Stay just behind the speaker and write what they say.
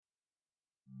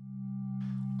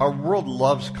Our world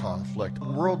loves conflict.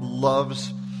 Our world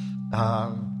loves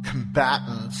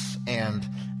combatants, and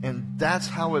that's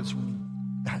how it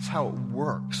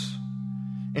works.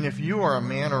 And if you are a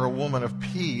man or a woman of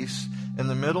peace in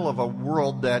the middle of a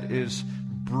world that is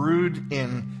brewed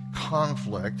in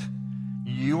conflict,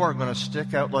 you are going to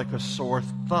stick out like a sore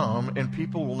thumb, and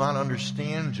people will not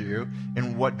understand you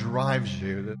and what drives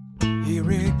you.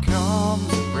 Here it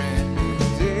comes, a brand new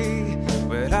day,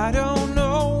 but I don't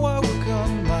know what will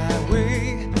come my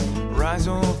way. Rise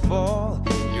or fall,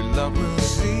 your love will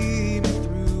see me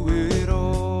through it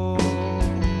all.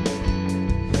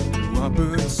 Through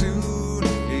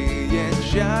opportunity and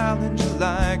challenge,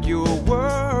 like your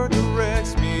word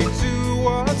directs me to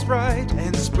what's right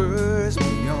and spurs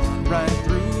me on right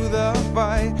through the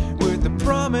fight with the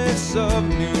promise of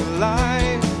new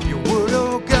life. Your word,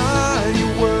 oh God,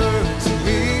 your word to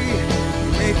me,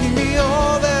 making me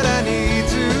all that I need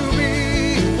to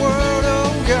be. Your word,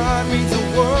 oh God, means the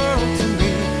world to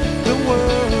me, the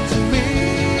world to me.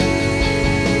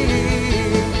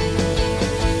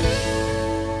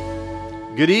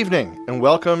 Good evening, and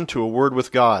welcome to A Word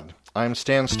with God. I'm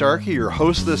Stan Starkey, your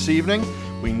host this evening.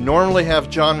 We normally have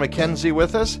John McKenzie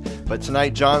with us, but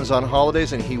tonight John's on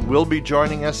holidays, and he will be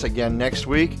joining us again next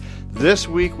week. This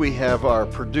week we have our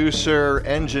producer,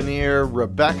 engineer,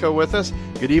 Rebecca with us.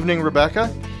 Good evening,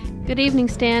 Rebecca. Good evening,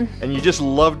 Stan. And you just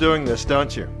love doing this,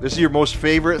 don't you? This is your most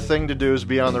favorite thing to do, is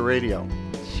be on the radio.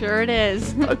 Sure it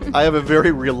is. I have a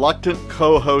very reluctant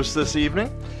co-host this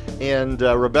evening. And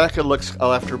Rebecca looks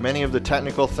after many of the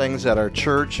technical things at our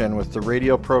church and with the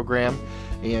radio program.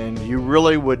 And you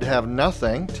really would have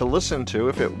nothing to listen to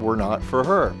if it were not for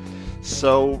her.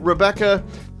 So, Rebecca,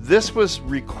 this was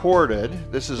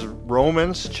recorded. This is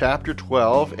Romans chapter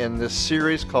 12 in this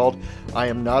series called I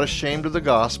Am Not Ashamed of the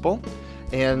Gospel.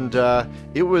 And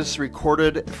it was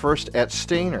recorded first at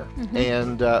Stainer. Mm-hmm.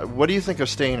 And what do you think of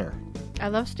Stainer? I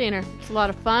love Stainer. It's a lot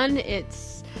of fun. It's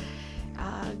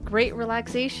great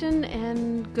relaxation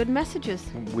and good messages.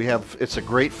 It's a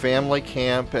great family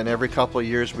camp, and every couple of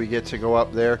years we get to go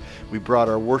up there. We brought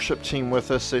our worship team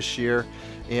with us this year,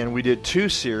 and we did two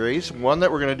series. One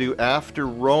that we're going to do after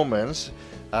Romans,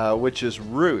 which is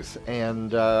Ruth,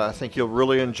 and I think you'll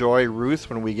really enjoy Ruth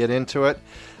when we get into it.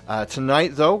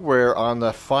 Tonight, though, we're on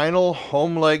the final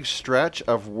home leg stretch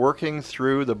of working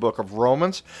through the book of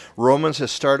Romans. Romans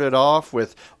has started off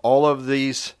with all of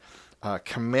these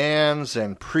commands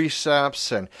and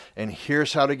precepts, and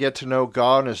here's how to get to know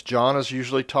God. And as John has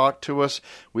usually talked to us,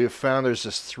 we have found there's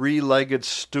this three-legged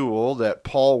stool that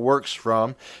Paul works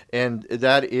from, and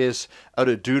that is out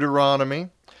of Deuteronomy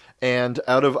and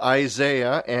out of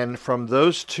Isaiah, and from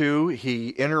those two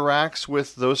he interacts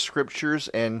with those scriptures,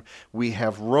 and we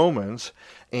have Romans,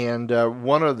 and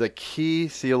one of the key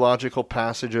theological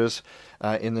passages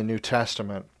in the New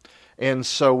Testament. And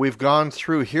so we've gone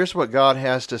through, here's what God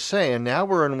has to say, and now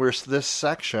we're in this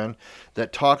section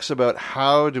that talks about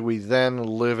how do we then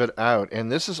live it out.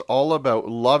 And this is all about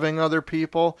loving other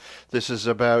people. This is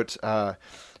about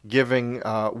giving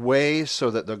way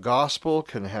so that the gospel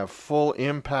can have full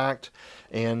impact.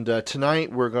 And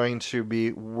tonight we're going to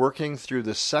be working through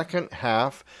the second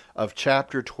half of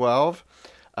chapter 12.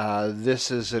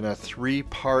 This is in a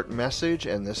three-part message,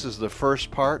 and this is the first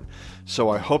part.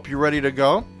 So I hope you're ready to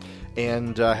go.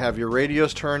 And have your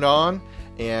radios turned on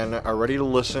and are ready to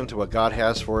listen to what God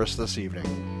has for us this evening.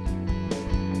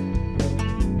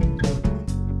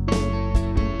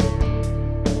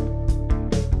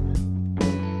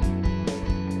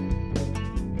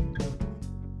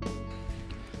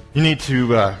 You need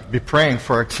to be praying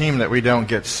for our team that we don't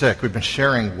get sick. We've been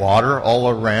sharing water all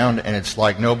around, and it's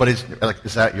like nobody's like,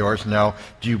 is that yours? No.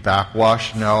 Do you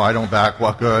backwash? No, I don't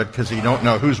backwash. Good, because you don't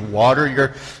know whose water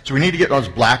you're. So we need to get those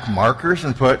black markers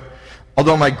and put.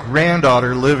 Although my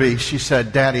granddaughter Livy, she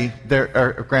said, "Daddy,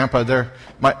 Grandpa,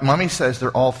 my mommy says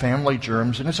they're all family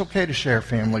germs, and it's okay to share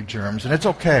family germs, and it's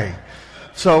okay."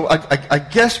 So I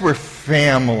guess we're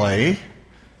family.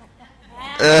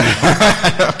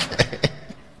 Okay.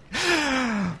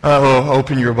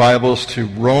 Open your Bibles to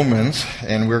Romans,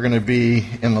 and we're going to be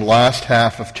in the last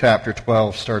half of chapter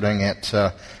 12, starting at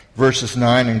verses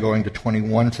 9 and going to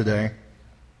 21 today.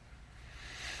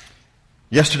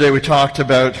 Yesterday we talked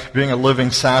about being a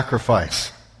living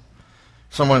sacrifice.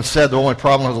 Someone said the only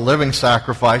problem with a living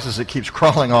sacrifice is it keeps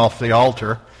crawling off the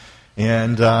altar,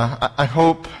 and I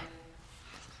hope,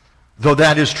 though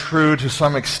that is true to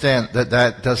some extent,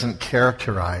 that doesn't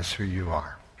characterize who you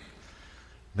are.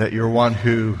 That you're one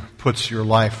who puts your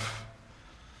life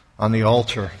on the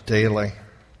altar daily,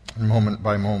 moment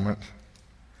by moment.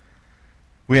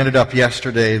 We ended up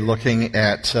yesterday looking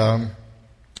at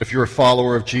if you're a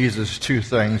follower of Jesus, two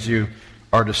things. You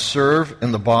are to serve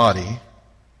in the body,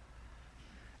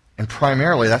 and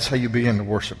primarily that's how you begin to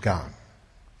worship God.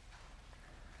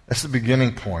 That's the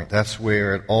beginning point. That's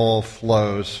where it all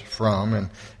flows from. And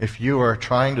if you are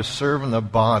trying to serve in the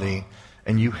body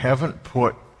and you haven't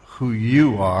put who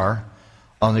you are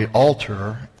on the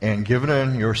altar and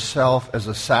given yourself as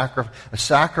a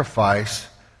sacrifice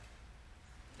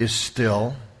is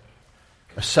still.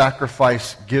 A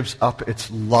sacrifice gives up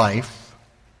its life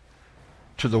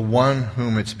to the one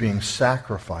whom it's being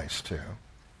sacrificed to.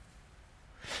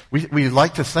 We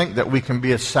like to think that we can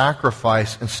be a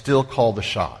sacrifice and still call the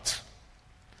shots.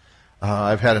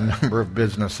 I've had a number of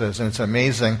businesses, and it's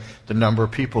amazing the number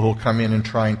of people who will come in and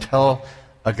try and tell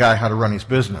a guy how to run his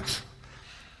business.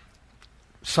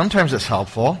 Sometimes it's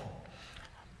helpful.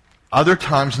 Other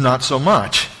times, not so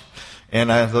much. And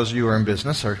those of you who are in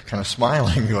business are kind of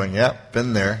smiling, going, yep,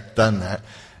 been there, done that.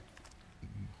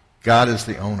 God is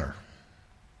the owner.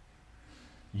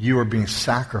 You are being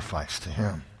sacrificed to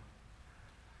Him.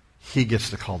 He gets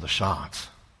to call the shots.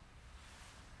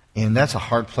 And that's a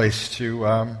hard place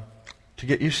to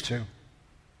get used to.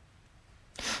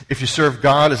 If you serve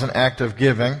God as an act of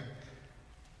giving,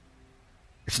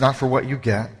 it's not for what you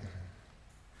get.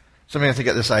 Somebody has to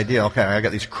get this idea, okay, I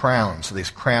got these crowns, these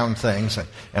crown things, and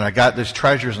I got these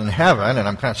treasures in heaven, and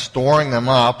I'm kind of storing them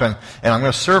up, and I'm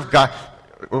going to serve God.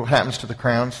 What happens to the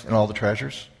crowns and all the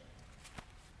treasures?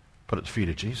 Put at the feet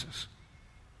of Jesus.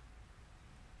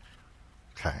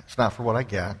 Okay, it's not for what I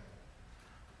get.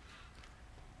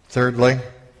 Thirdly,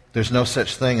 there's no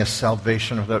such thing as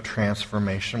salvation without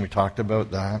transformation. We talked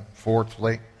about that.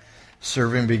 Fourthly,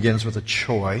 serving begins with a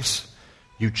choice.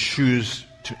 You choose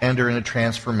to enter into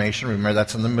transformation. Remember,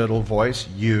 that's in the middle voice.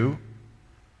 You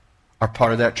are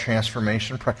part of that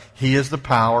transformation. He is the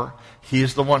power. He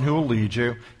is the one who will lead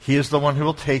you. He is the one who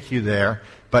will take you there.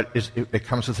 But it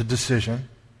comes with a decision.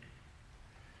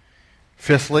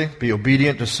 Fifthly, be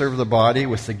obedient to serve the body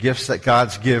with the gifts that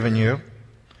God's given you.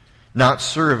 Not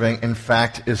serving, in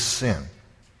fact, is sin.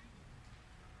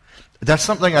 That's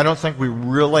something I don't think we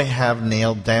really have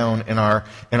nailed down in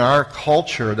our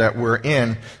culture that we're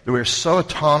in. That we're so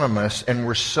autonomous and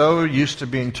we're so used to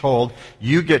being told,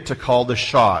 you get to call the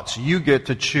shots. You get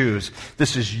to choose.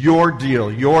 This is your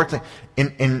deal, your thing.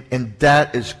 And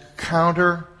that is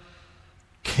counter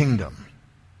kingdom.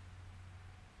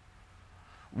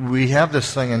 We have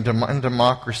this thing in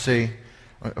democracy.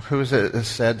 Who is it that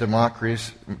said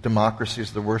democracy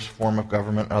is the worst form of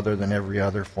government other than every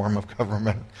other form of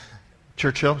government?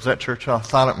 Churchill? Is that Churchill? I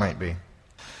thought it might be.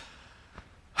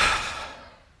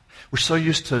 We're so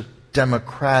used to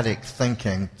democratic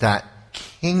thinking that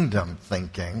kingdom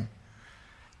thinking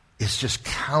is just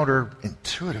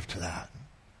counterintuitive to that.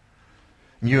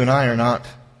 You and I are not,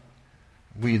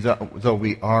 though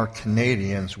we are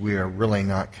Canadians, we are really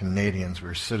not Canadians.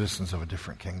 We're citizens of a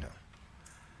different kingdom.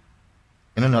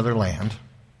 In another land,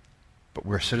 but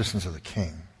we're citizens of the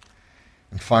King.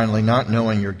 And finally, not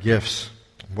knowing your gifts,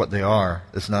 what they are,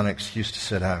 is not an excuse to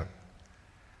sit out.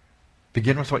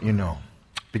 Begin with what you know.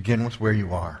 Begin with where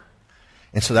you are.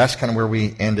 And so that's kind of where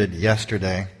we ended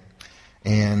yesterday.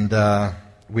 And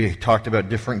we talked about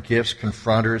different gifts: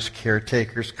 confronters,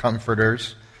 caretakers,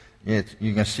 comforters.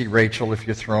 You can see Rachel if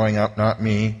you're throwing up, not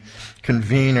me.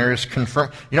 Conveners,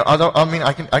 confirm. Although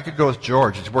I could go with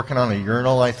George. He's working on a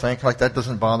urinal, I think. Like, that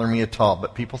doesn't bother me at all.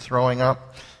 But people throwing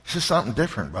up, there's just something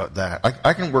different about that.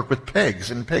 I can work with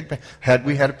pigs and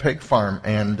we had a pig farm,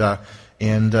 and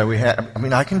we had.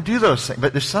 I can do those things.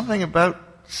 But there's something about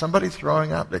somebody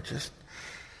throwing up that just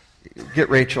get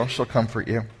Rachel. She'll comfort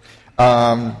you.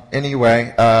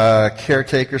 Anyway,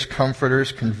 caretakers,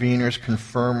 comforters, conveners,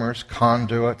 confirmers,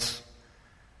 conduits,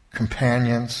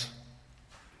 companions.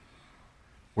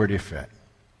 Where do you fit?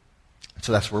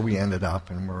 So that's where we ended up,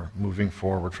 and we're moving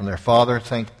forward from there. Father,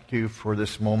 thank you for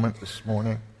this moment this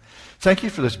morning. Thank you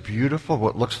for this beautiful,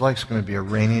 what looks like it's going to be a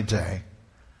rainy day.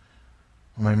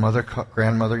 My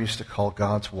grandmother used to call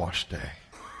God's wash day.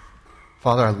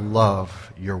 Father, I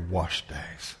love your wash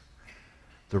days.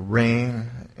 The rain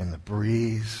and the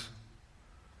breeze,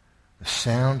 the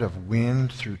sound of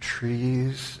wind through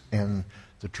trees, and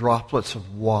the droplets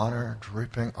of water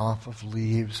dripping off of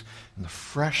leaves, and the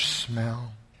fresh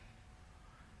smell.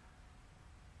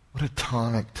 What a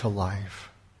tonic to life.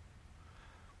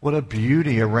 What a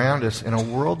beauty around us in a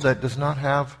world that does not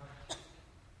have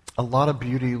a lot of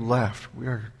beauty left. We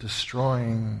are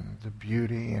destroying the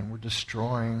beauty, and we're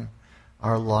destroying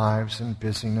our lives in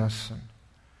busyness,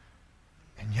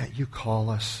 and yet you call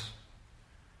us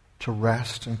to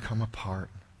rest and come apart.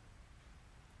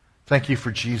 Thank you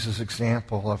for Jesus'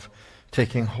 example of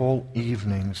taking whole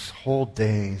evenings, whole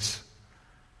days,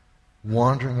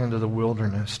 wandering into the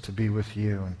wilderness to be with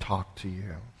you and talk to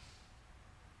you.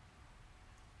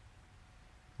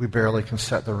 We barely can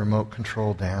set the remote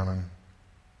control down and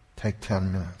take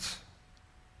 10 minutes.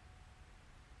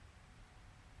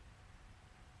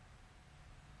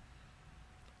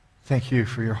 Thank you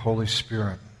for your Holy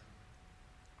Spirit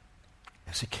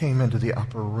as he came into the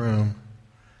upper room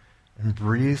and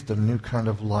breathed a new kind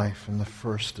of life in the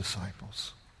first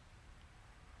disciples.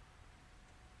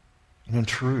 And in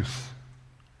truth,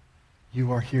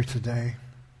 you are here today,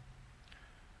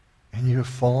 and you have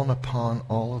fallen upon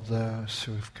all of those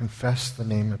who have confessed the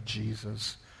name of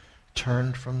Jesus,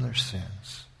 turned from their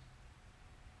sins,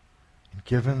 and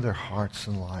given their hearts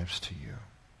and lives to you.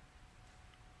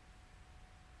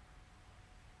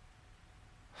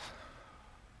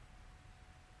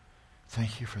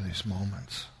 Thank you for these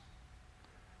moments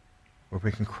where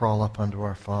we can crawl up under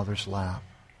our Father's lap.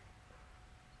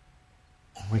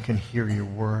 We can hear your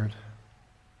word.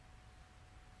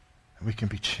 And we can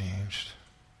be changed.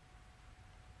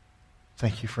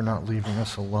 Thank you for not leaving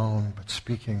us alone, but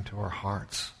speaking to our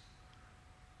hearts.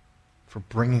 For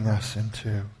bringing us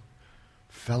into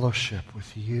fellowship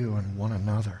with you and one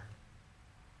another.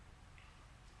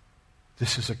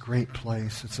 This is a great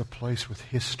place. It's a place with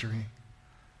history.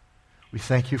 We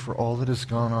thank you for all that has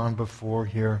gone on before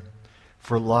here,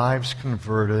 for lives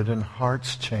converted and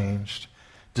hearts changed,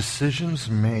 decisions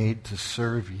made to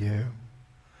serve you,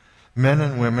 men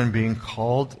and women being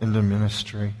called into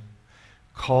ministry,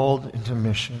 called into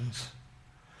missions.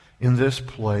 In this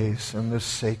place, in this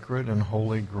sacred and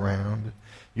holy ground,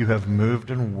 you have moved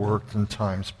and worked in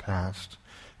times past,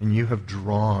 and you have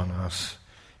drawn us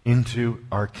into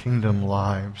our kingdom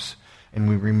lives, and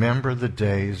we remember the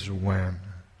days when.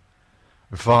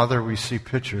 Father, we see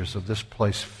pictures of this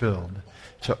place filled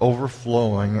to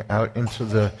overflowing out into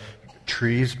the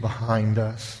trees behind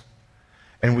us.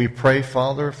 And we pray,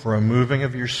 Father, for a moving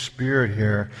of your Spirit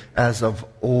here as of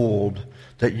old,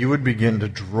 that you would begin to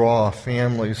draw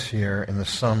families here in the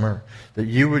summer, that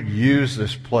you would use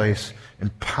this place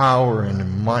in power and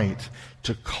in might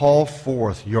to call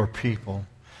forth your people,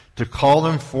 to call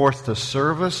them forth to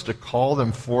service, to call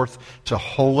them forth to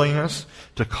holiness,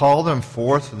 to call them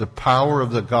forth to the power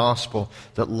of the gospel,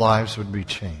 that lives would be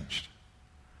changed.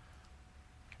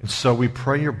 And so we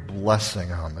pray your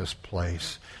blessing on this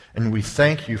place. And we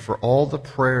thank you for all the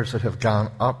prayers that have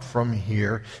gone up from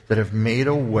here, that have made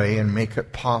a way and make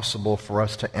it possible for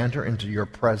us to enter into your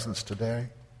presence today.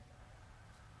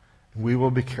 We will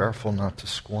be careful not to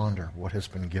squander what has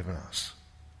been given us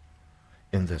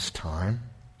in this time,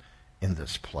 in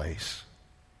this place,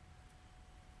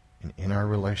 and in our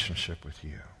relationship with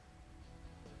you.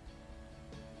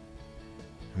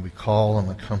 And we call on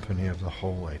the company of the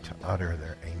holy to utter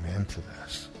their amen to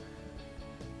this.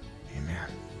 Amen.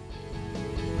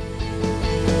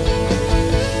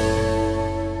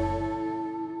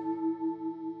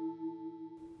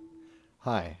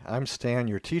 Hi, I'm Stan,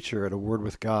 your teacher at A Word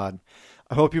with God.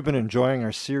 I hope you've been enjoying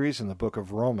our series in the book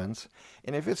of Romans,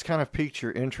 and if it's kind of piqued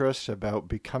your interest about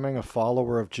becoming a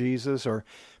follower of Jesus, or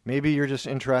maybe you're just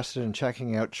interested in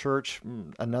checking out church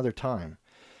another time,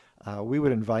 we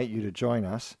would invite you to join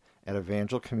us at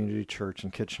Evangel Community Church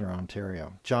in Kitchener,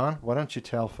 Ontario. John, why don't you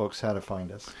tell folks how to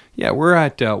find us? Yeah, we're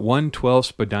at 112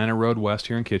 Spadina Road West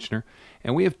here in Kitchener,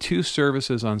 and we have 2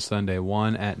 services on Sunday,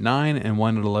 one at 9 and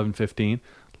one at 11:15.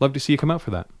 Love to see you come out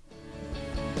for that.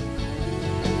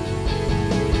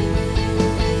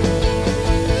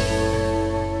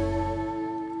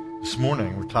 This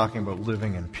morning we're talking about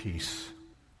living in peace.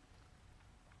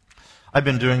 I've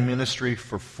been doing ministry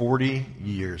for 40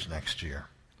 years next year.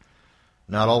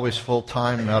 Not always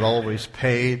full-time, not always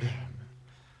paid,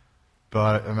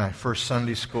 but in my first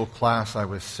Sunday school class I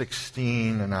was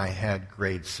 16 and I had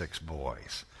grade 6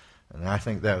 boys. And I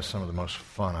think that was some of the most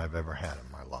fun I've ever had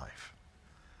in my life.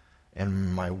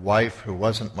 And my wife, who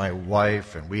wasn't my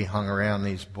wife, and we hung around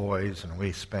these boys and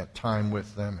we spent time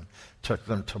with them and took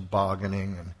them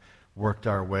tobogganing and worked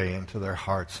our way into their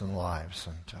hearts and lives.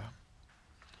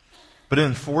 But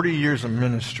in 40 years of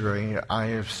ministry, I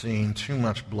have seen too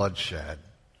much bloodshed.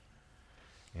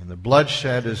 And the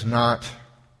bloodshed is not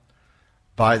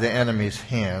by the enemy's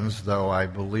hands, though I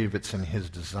believe it's in his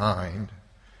design.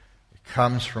 It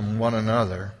comes from one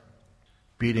another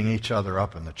beating each other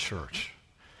up in the church.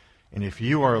 And if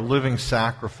you are a living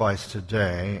sacrifice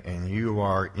today, and you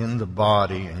are in the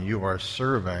body, and you are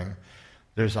serving,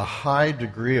 there's a high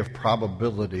degree of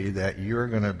probability that you're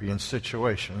going to be in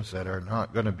situations that are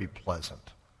not going to be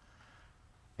pleasant.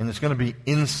 And it's going to be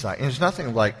inside. And it's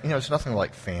nothing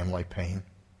like family pain.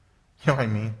 You know what I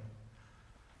mean?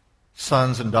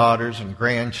 sons and daughters and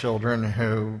grandchildren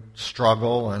who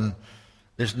struggle, and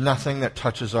there's nothing that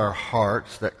touches our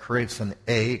hearts that creates an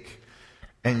ache,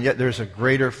 and yet there's a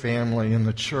greater family in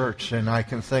the church. And I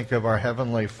can think of our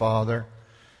Heavenly Father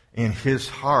in His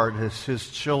heart as His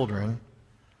children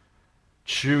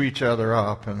chew each other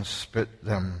up and spit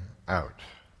them out.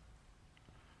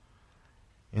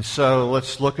 And so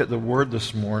let's look at the Word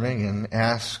this morning and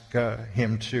ask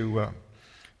Him to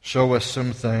show us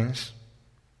some things.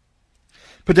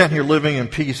 Put down here, living in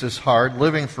peace is hard.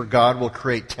 Living for God will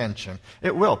create tension.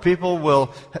 It will.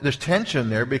 There's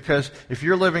tension there, because if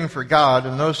you're living for God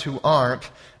and those who aren't,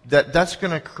 that's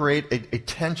going to create a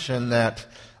tension that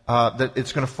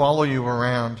it's going to follow you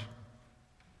around.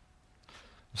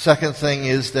 Second thing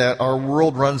is that our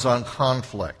world runs on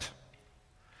conflict.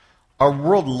 Our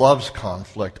world loves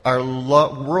conflict. Our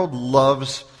world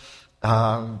loves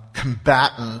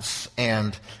combatants,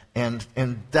 and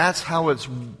that's how it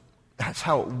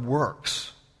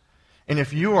works. And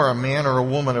if you are a man or a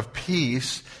woman of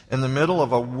peace in the middle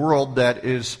of a world that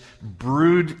is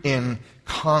brewed in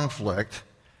conflict,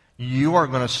 you are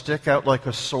going to stick out like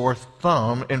a sore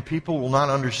thumb, and people will not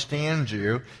understand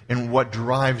you and what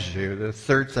drives you. The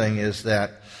third thing is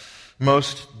that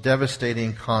most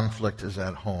devastating conflict is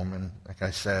at home, and like I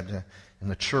said, in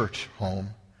the church home.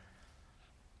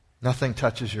 Nothing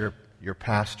touches your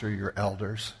pastor, your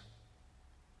elders,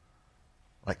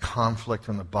 like conflict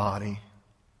in the body.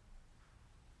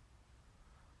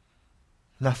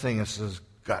 Nothing is as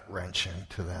gut-wrenching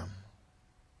to them.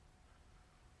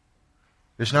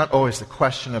 There's not always the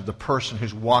question of the person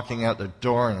who's walking out the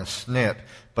door in a snit,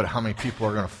 but how many people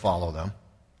are going to follow them.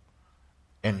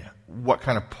 And what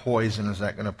kind of poison is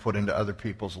that going to put into other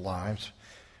people's lives?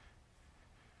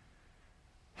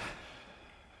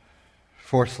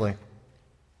 Fourthly,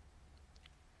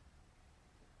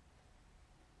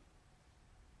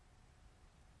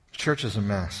 the church is a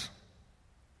mess.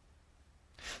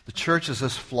 The church is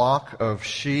this flock of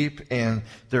sheep, and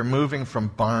they're moving from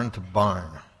barn to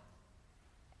barn.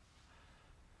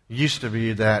 It used to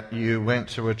be that you went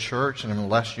to a church, and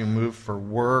unless you moved for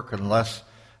work,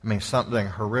 something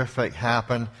horrific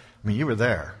happened, you were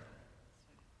there.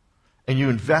 And you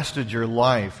invested your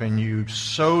life, and you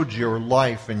sowed your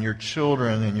life and your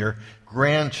children and your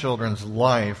grandchildren's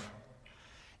life.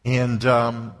 And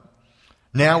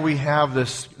now we have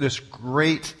this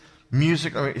great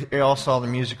music. We all saw the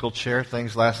musical chair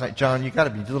things last night. John, you got to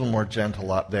be a little more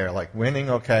gentle up there. Like winning,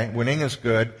 okay, winning is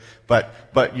good, but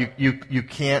you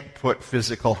can't put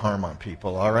physical harm on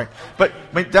people. All right, but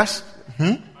that's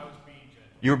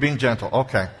You were being gentle.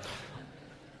 Okay.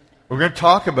 We're going to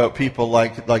talk about people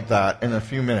like that in a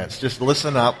few minutes. Just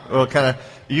listen up. We'll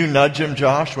you nudge him,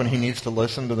 Josh, when he needs to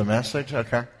listen to the message.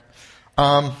 Okay.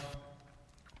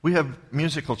 We have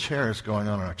musical chairs going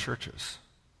on in our churches.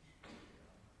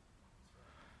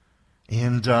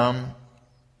 And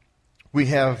we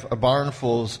have a barn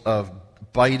full of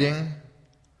biting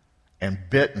and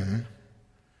bitten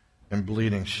and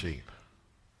bleeding sheep.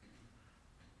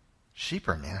 Sheep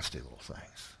are nasty little things.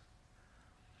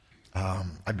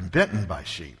 I've been bitten by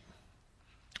sheep.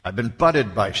 I've been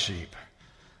butted by sheep.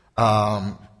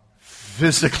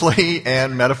 Physically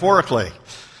and metaphorically.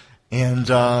 And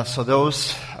so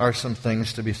those are some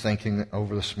things to be thinking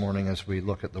over this morning as we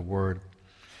look at the Word.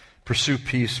 Pursue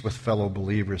peace with fellow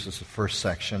believers is the first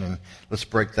section, and let's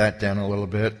break that down a little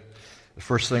bit. The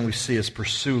first thing we see is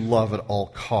pursue love at all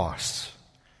costs.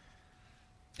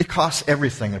 It costs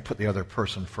everything to put the other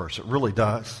person first. It really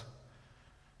does.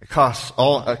 It costs a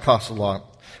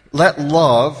lot. Let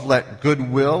love, let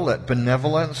goodwill, let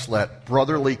benevolence, let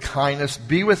brotherly kindness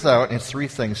be without, and it's three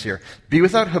things here. Be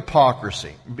without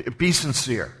hypocrisy. Be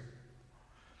sincere.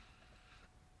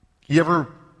 You ever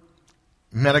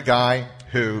met a guy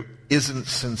who isn't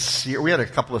sincere? We had a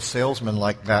couple of salesmen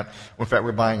like that. In fact, we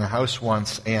were buying a house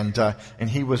once, and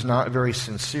he was not very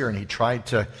sincere, and he tried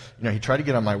to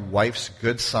get on my wife's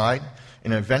good side.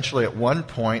 And eventually, at one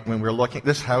point, when we were looking,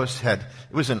 this house it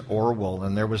was in Orwell,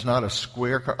 and there was not a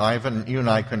square. Ivan, you and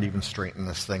I couldn't even straighten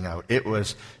this thing out. It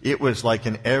was like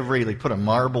they put a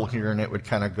marble here, and it would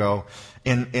kind of go.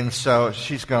 And so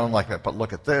she's going like, but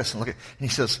look at this, and look at. And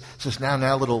he says,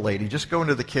 now, little lady, just go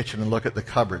into the kitchen and look at the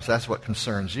cupboards. That's what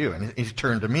concerns you. And he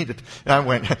turned to me, and I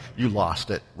went, you lost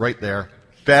it right there.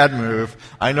 Bad move.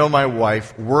 I know my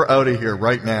wife. We're out of here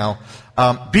right now.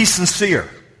 Be sincere.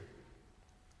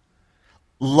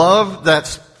 Love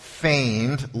that's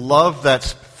feigned, love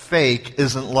that's fake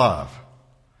isn't love.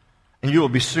 And you will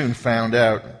be soon found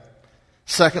out.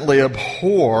 Secondly,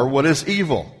 abhor what is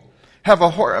evil. Have a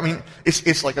horror.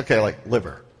 It's like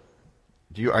liver.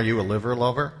 Are you a liver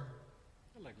lover?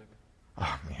 I like liver.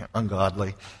 Oh, man,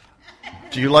 ungodly.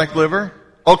 Do you like liver?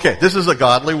 Okay, this is a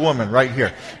godly woman right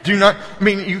here. Do not, I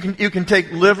mean, you can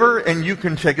take liver and you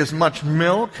can take as much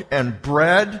milk and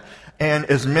bread and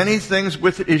as many things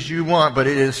with it as you want, but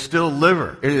it is still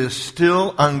liver. It is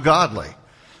still ungodly.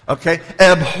 Okay?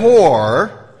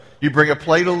 Abhor. You bring a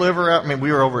plate of liver out. I mean,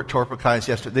 we were over at Torpakai's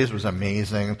yesterday. This was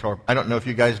amazing. I don't know if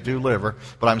you guys do liver,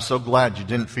 but I'm so glad you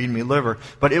didn't feed me liver.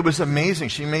 But it was amazing.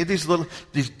 She made these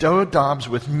dough daubs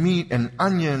with meat and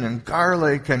onion and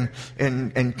garlic and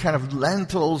kind of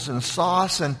lentils and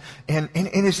sauce and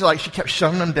it's like she kept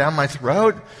shoving them down my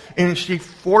throat and she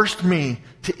forced me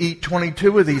to eat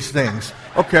 22 of these things.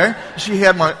 Okay? She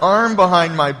had my arm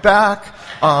behind my back.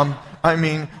 I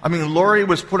mean, Lori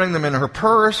was putting them in her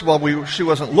purse while she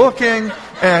wasn't looking,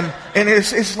 and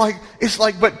it's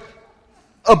like, but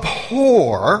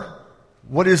abhor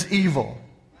what is evil.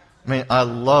 I mean, I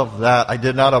love that. I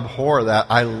did not abhor that.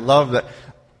 I love that.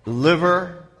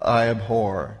 Liver, I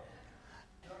abhor.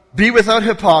 Be without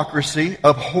hypocrisy.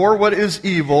 Abhor what is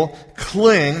evil.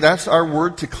 Cling. That's our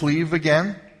word to cleave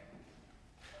again.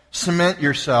 Cement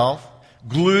yourself.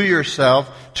 Glue yourself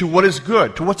to what is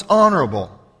good, to what's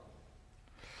honorable.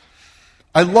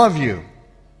 I love you.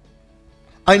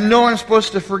 I know I'm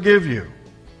supposed to forgive you.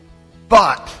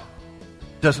 But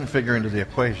doesn't figure into the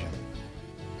equation.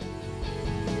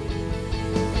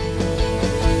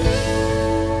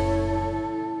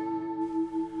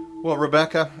 Well,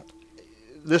 Rebecca,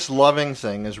 this loving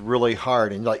thing is really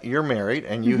hard. And like you're married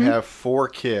and you have 4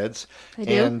 kids. I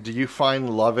do. And do you find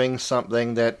loving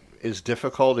something that is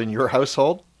difficult in your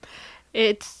household?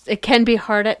 It can be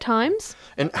hard at times.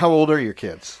 And how old are your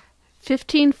kids?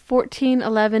 15, 14,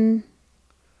 11,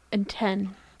 and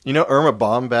 10. You know, Irma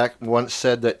Bombeck once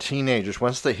said that teenagers,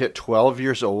 once they hit 12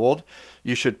 years old,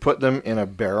 you should put them in a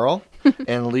barrel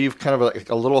and leave kind of like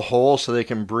a little hole so they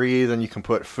can breathe and you can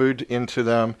put food into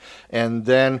them. And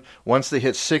then once they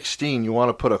hit 16, you want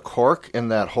to put a cork in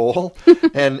that hole.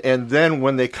 and then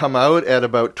when they come out at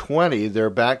about 20,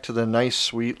 they're back to the nice,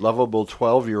 sweet, lovable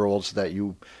 12-year-olds that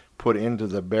you put into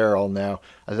the barrel. Now,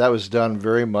 that was done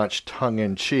very much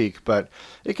tongue-in-cheek, but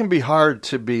it can be hard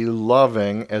to be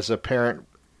loving as a parent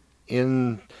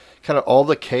in kind of all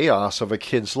the chaos of a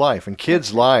kid's life. And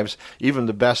kids' lives, even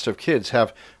the best of kids,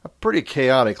 have a pretty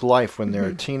chaotic life when they're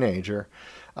a teenager.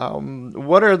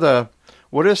 What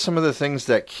are some of the things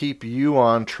that keep you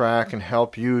on track and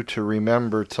help you to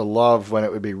remember to love when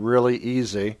it would be really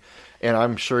easy? And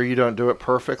I'm sure you don't do it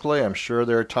perfectly. I'm sure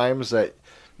there are times that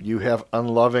you have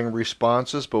unloving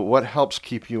responses, but what helps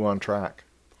keep you on track?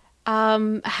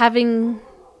 Having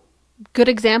good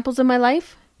examples in my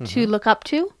life to look up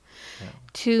to,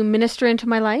 to minister into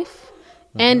my life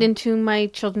and into my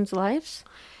children's lives,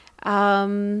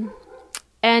 and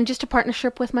just a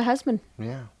partnership with my husband.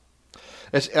 Yeah.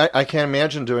 I can't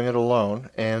imagine doing it alone,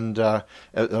 and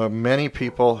many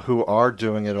people who are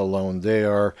doing it alone, they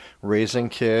are raising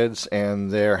kids,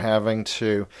 and they're having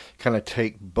to kind of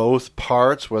take both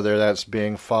parts, whether that's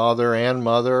being father and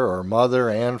mother, or mother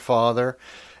and father,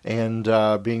 and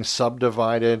being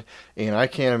subdivided. And I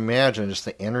can't imagine just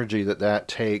the energy that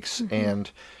takes, and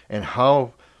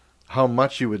how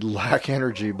much you would lack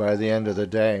energy by the end of the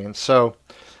day. And so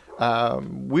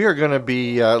we are going to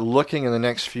be looking in the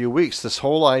next few weeks, this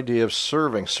whole idea of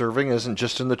serving. Serving isn't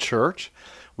just in the church.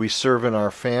 We serve in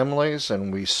our families,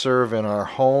 and we serve in our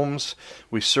homes.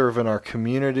 We serve in our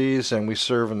communities, and we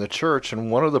serve in the church.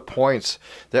 And one of the points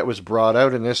that was brought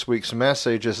out in this week's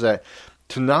message is that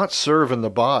to not serve in the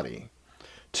body,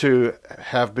 to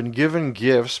have been given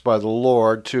gifts by the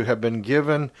Lord, to have been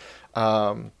given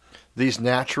these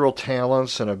natural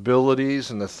talents and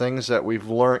abilities and the things that we've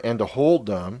learned, and to hold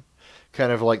them,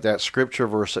 kind of like that scripture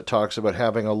verse that talks about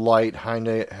having a light,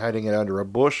 hiding it under a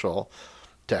bushel.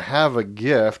 To have a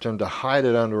gift and to hide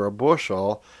it under a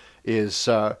bushel is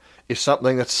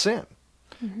something that's sin.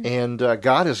 And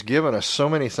God has given us so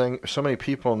many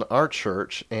people in our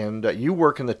church, and you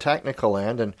work in the technical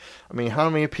end. And I mean, how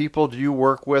many people do you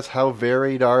work with? How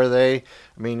varied are they?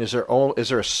 I mean, is there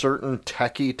a certain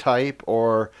techie type,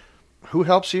 or who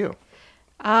helps you?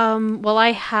 Well,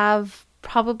 I have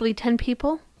probably 10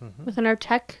 people within our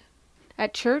tech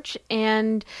at church,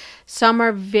 and some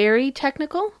are very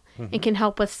technical and can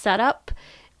help with setup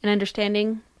and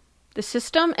understanding the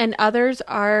system, and others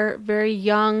are very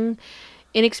young,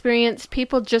 inexperienced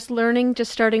people just learning,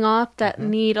 just starting off, that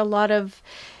need a lot of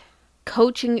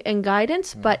coaching and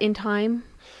guidance, but in time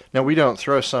Now, we don't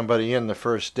throw somebody in the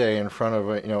first day in front of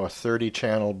a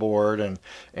 30-channel board and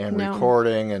No.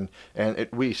 recording, and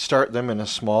we start them in a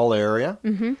small area.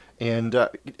 Mm-hmm. And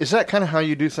is that kind of how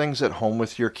you do things at home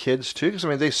with your kids too?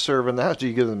 Because they serve in the house. Do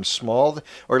you give them small,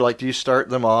 or do you start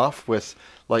them off with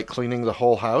cleaning the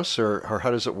whole house, or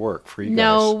how does it work for you guys?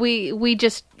 No, we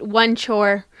just one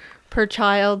chore per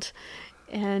child,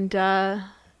 and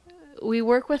we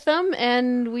work with them,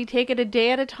 and we take it a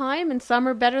day at a time, and some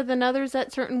are better than others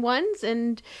at certain ones,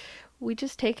 and we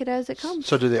just take it as it comes.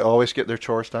 So do they always get their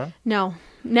chores done? No,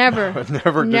 never.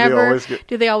 Never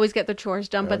do they always get their chores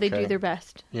done, but they Okay. do their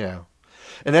best. Yeah.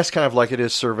 And that's kind of like it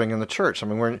is serving in the church.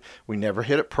 We never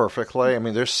hit it perfectly.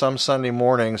 There's some Sunday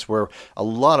mornings where a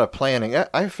lot of planning.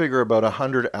 I figure about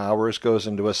 100 hours goes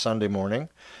into a Sunday morning.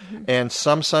 Mm-hmm. And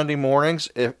some Sunday mornings,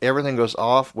 if everything goes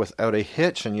off without a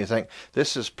hitch, and you think,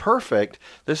 this is perfect,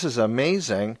 this is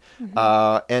amazing.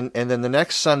 Mm-hmm. And then the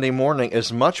next Sunday morning,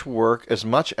 as much work, as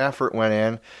much effort went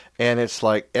in, and it's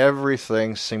like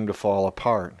everything seemed to fall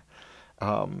apart.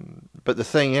 But the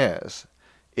thing is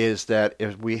that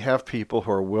if we have people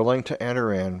who are willing to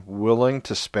enter in, willing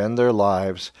to spend their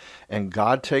lives, and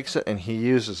God takes it and He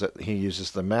uses it. He uses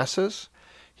the messes,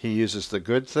 He uses the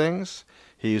good things,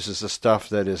 He uses the stuff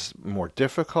that is more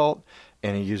difficult,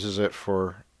 and He uses it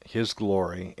for His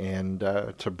glory and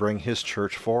to bring His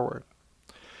church forward.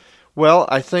 Well,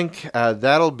 I think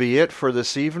that'll be it for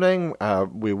this evening.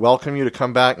 We welcome you to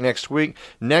come back next week.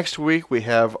 Next week, we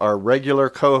have our regular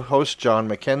co-host, John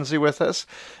McKenzie, with us,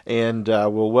 and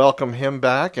we'll welcome him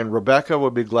back. And Rebecca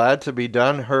will be glad to be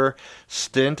done her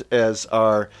stint as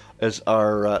our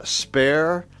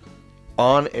spare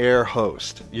on-air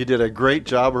host. You did a great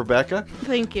job, Rebecca.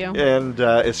 Thank you. And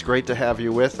it's great to have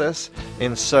you with us.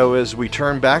 And so as we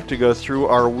turn back to go through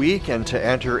our week and to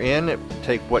enter in,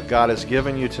 take what God has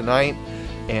given you tonight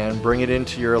and bring it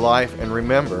into your life. And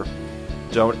remember,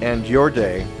 don't end your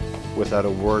day without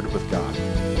a word with God.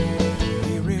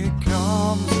 Here it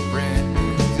comes, a brand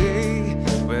new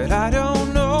day, but I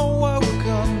don't know what will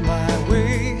come my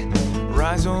way.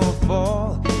 Rise or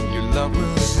fall, your love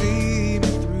will see me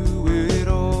through it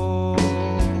all.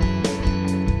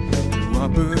 New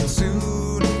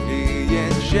opportunity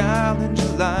and challenge,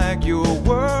 like your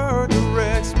word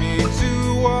directs me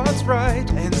to what's right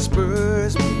and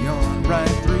spurs me on right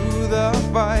through the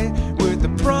fight with the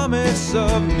promise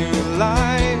of new life.